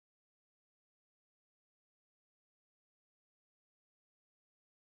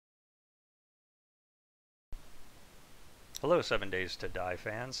Hello 7 Days to Die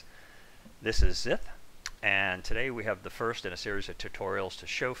fans. This is Zith, and today we have the first in a series of tutorials to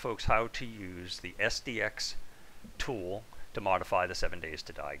show folks how to use the SDX tool to modify the 7 Days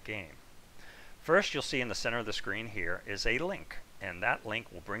to Die game. First, you'll see in the center of the screen here is a link, and that link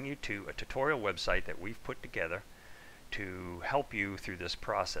will bring you to a tutorial website that we've put together to help you through this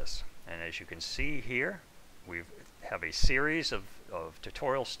process. And as you can see here, we have a series of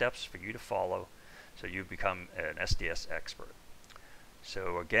tutorial steps for you to follow so you become an SDS expert.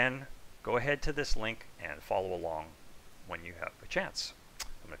 So again, go ahead to this link and follow along when you have a chance.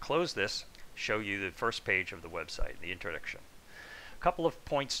 I'm going to close this, show you the first page of the website, the introduction. A couple of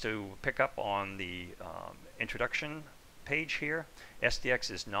points to pick up on the introduction page here. SDX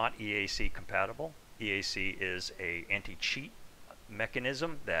is not EAC compatible. EAC is an anti-cheat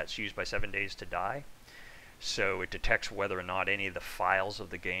mechanism that's used by 7 Days to Die. So it detects whether or not any of the files of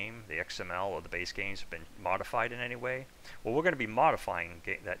the game, the XML or the base games, have been modified in any way. Well, we're going to be modifying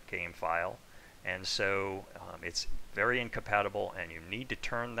that game file, and so it's very incompatible, and you need to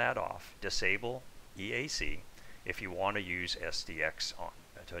turn that off, disable EAC, if you want to use SDX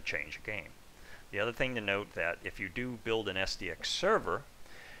to change a game. The other thing to note that if you do build an SDX server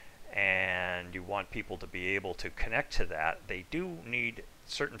and you want people to be able to connect to that, they do need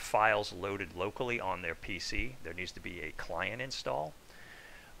certain files loaded locally on their PC. There needs to be a client install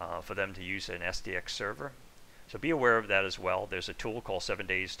for them to use an SDX server. So be aware of that as well. There's a tool called 7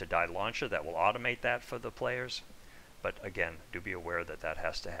 Days to Die Launcher that will automate that for the players. But again, do be aware that that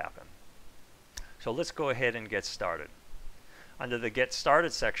has to happen. So let's go ahead and get started. Under the Get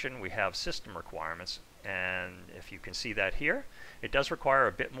Started section, we have system requirements. And if you can see that here, it does require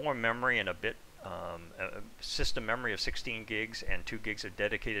a bit more memory and a system memory of 16 gigs and 2 gigs of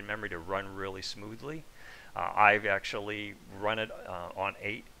dedicated memory to run really smoothly. I've actually run it on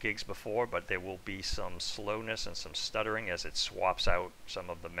 8 gigs before, but there will be some slowness and some stuttering as it swaps out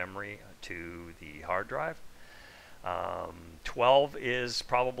some of the memory to the hard drive. 12 is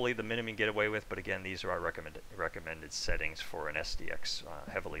probably the minimum you get away with, but again, these are our recommended settings for an SDX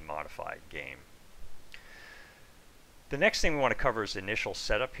heavily modified game. The next thing we want to cover is the initial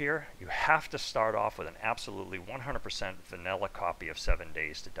setup here. You have to start off with an absolutely 100% vanilla copy of 7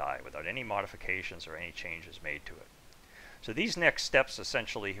 Days to Die without any modifications or any changes made to it. So these next steps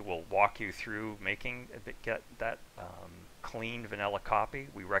essentially will walk you through get that clean vanilla copy.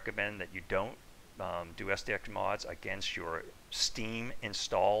 We recommend that you don't do SDX mods against your Steam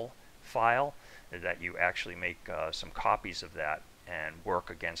install file, that you actually make some copies of that and work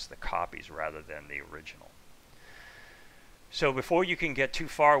against the copies rather than the original. So before you can get too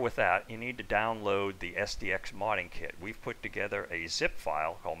far with that, you need to download the SDX Modding Kit. We've put together a zip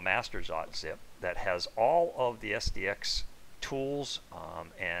file called master.zip that has all of the SDX tools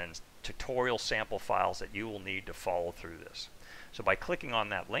and tutorial sample files that you will need to follow through this. So by clicking on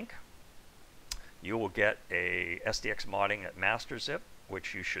that link, you will get a SDX Modding at master zip,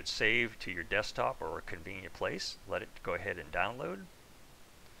 which you should save to your desktop or a convenient place. Let it go ahead and download.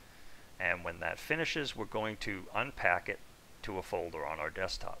 And when that finishes, we're going to unpack it to a folder on our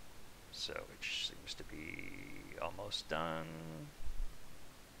desktop. So it seems to be almost done.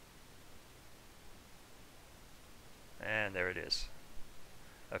 And there it is.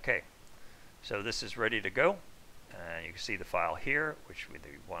 Okay, so this is ready to go. And you can see the file here, which we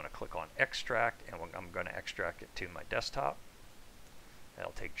want to click on extract, and I'm going to extract it to my desktop.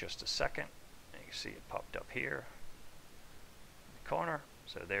 That'll take just a second. And you can see it popped up here in the corner.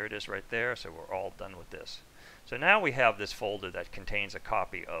 So there it is right there. So we're all done with this. So now we have this folder that contains a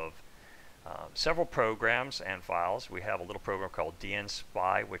copy of several programs and files. We have a little program called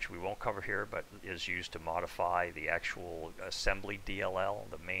dnspy, which we won't cover here, but is used to modify the actual assembly DLL,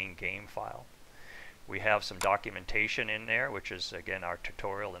 the main game file. We have some documentation in there, which is again our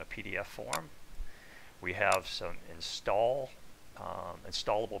tutorial in a PDF form. We have some installable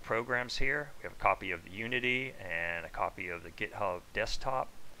programs here. We have a copy of the Unity and a copy of the GitHub desktop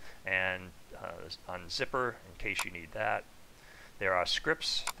and unzipper in case you need that. There are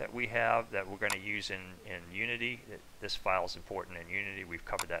scripts that we have that we're going to use in Unity. This file is important in Unity. We've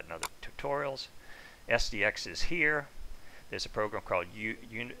covered that in other tutorials. SDX is here. There's a program called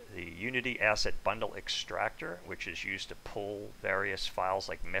the Unity Asset Bundle Extractor, which is used to pull various files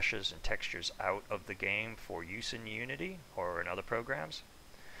like meshes and textures out of the game for use in Unity or in other programs.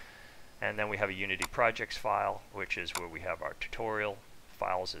 And then we have a Unity projects file, which is where we have our tutorial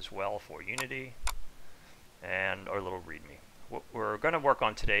files as well for Unity, and our little README. What we're going to work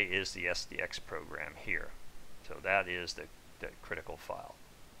on today is the SDX program here. So that is the critical file.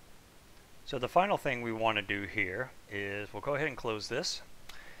 So the final thing we want to do here is we'll go ahead and close this,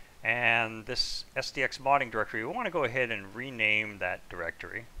 And this SDX modding directory, we want to go ahead and rename that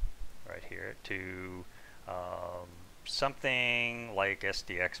directory right here to something like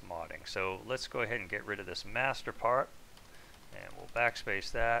SDX modding. So let's go ahead and get rid of this master part, and we'll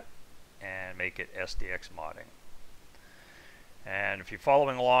backspace that and make it SDX modding. And if you're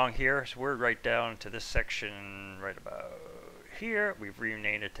following along here, so we're right down to this section right about here. We've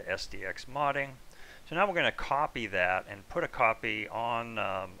renamed it to SDX modding. So now we're going to copy that and put a copy on,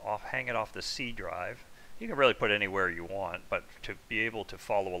 hang it off the C drive. You can really put it anywhere you want, but to be able to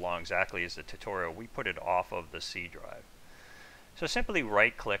follow along exactly as the tutorial, we put it off of the C drive. So simply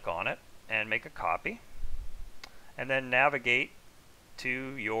right click on it and make a copy, and then navigate to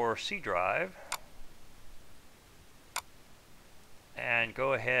your C drive and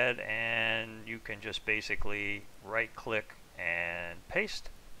go ahead and you can just basically right click and paste,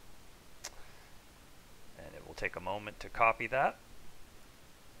 and it will take a moment to copy that.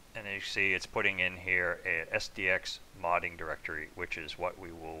 And as you see, it's putting in here a SDX modding directory, which is what we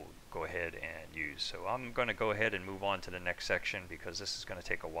will go ahead and use. So I'm going to go ahead and move on to the next section because this is going to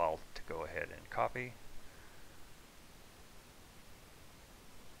take a while to go ahead and copy.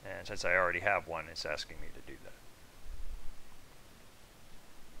 And since I already have one, it's asking me to do that.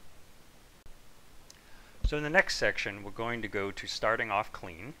 So in the next section, we're going to go to starting off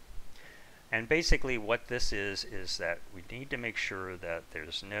clean. And basically what this is that we need to make sure that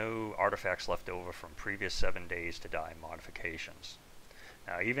there's no artifacts left over from previous 7 days to die modifications.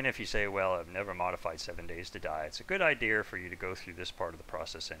 Now even if you say, well, I've never modified 7 days to die, it's a good idea for you to go through this part of the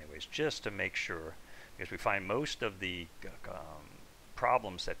process anyways, just to make sure, because we find most of the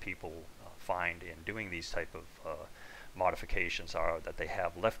problems that people find in doing these type of modifications are that they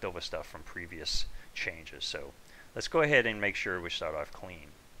have leftover stuff from previous changes. So let's go ahead and make sure we start off clean.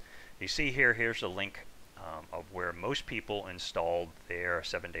 You see here, here's a link of where most people installed their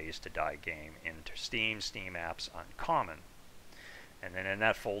 7 days to die game into Steam, Steam Apps Uncommon. And then in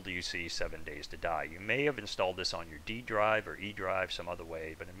that folder you see 7 days to die. You may have installed this on your D drive or E drive some other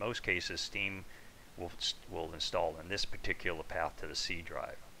way, but in most cases Steam will install in this particular path to the C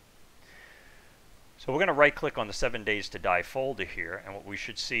drive. So we're going to right click on the 7 days to die folder here, and what we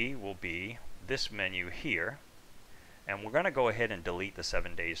should see will be this menu here. And we're going to go ahead and delete the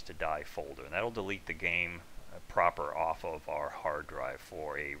 7 days to die folder, and that'll delete the game proper off of our hard drive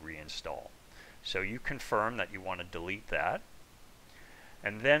for a reinstall. So you confirm that you want to delete that,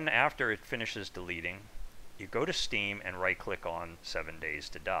 and then after it finishes deleting, you go to Steam and right click on 7 days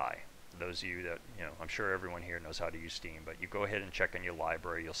to die. Those of you that, I'm sure everyone here knows how to use Steam, but you go ahead and check in your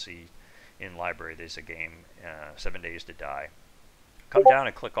library. You'll see in library there's a game, 7 days to die. Come down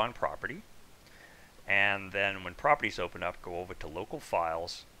and click on property. And then when properties open up, go over to local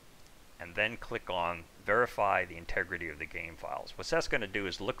files and then click on verify the integrity of the game files. What that's going to do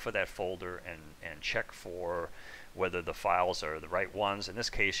is look for that folder and check for whether the files are the right ones. In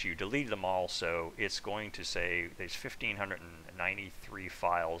this case, you deleted them all, so it's going to say there's 1,593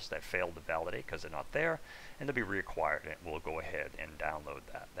 files that failed to validate because they're not there, and they'll be reacquired, and we'll go ahead and download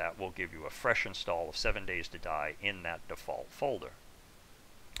that. That will give you a fresh install of 7 days to die in that default folder.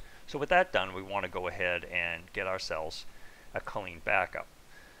 So with that done, we want to go ahead and get ourselves a clean backup.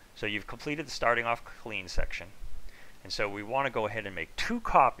 So you've completed the starting off clean section, and so we want to go ahead and make 2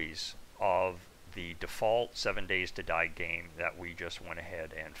 copies of the default 7 days to die game that we just went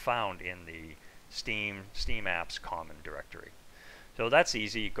ahead and found in the Steam Apps Common directory. So that's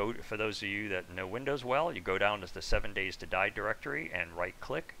easy. For those of you that know Windows well, you go down to the 7 days to die directory and right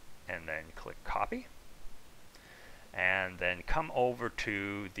click and then click copy. And then come over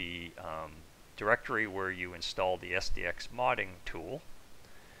to the directory where you install the SDX modding tool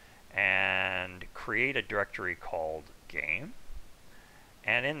and create a directory called game.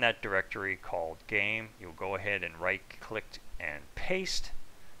 And in that directory called game, you'll go ahead and right click and paste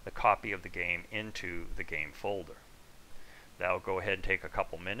the copy of the game into the game folder. That'll go ahead and take a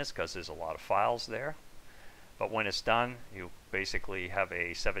couple minutes because there's a lot of files there. But when it's done, you basically have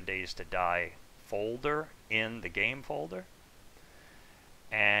a 7 days to die folder in the game folder,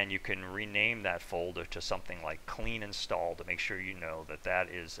 and you can rename that folder to something like clean install to make sure you know that that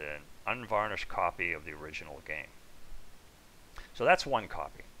is an unvarnished copy of the original game. So that's one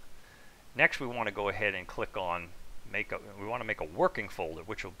copy. Next, we want to go ahead and click on we want to make a working folder,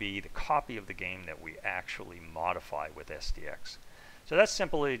 which will be the copy of the game that we actually modify with SDX. So that's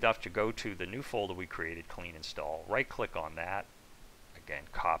simply enough to go to the new folder we created, clean install, right click on that, again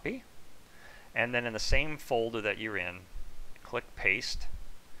copy, and then in the same folder that you're in, click paste,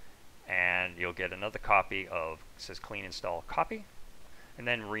 and you'll get another copy of, it says clean install copy, and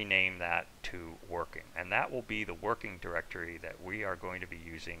then rename that to working. And that will be the working directory that we are going to be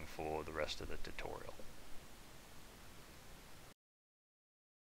using for the rest of the tutorial.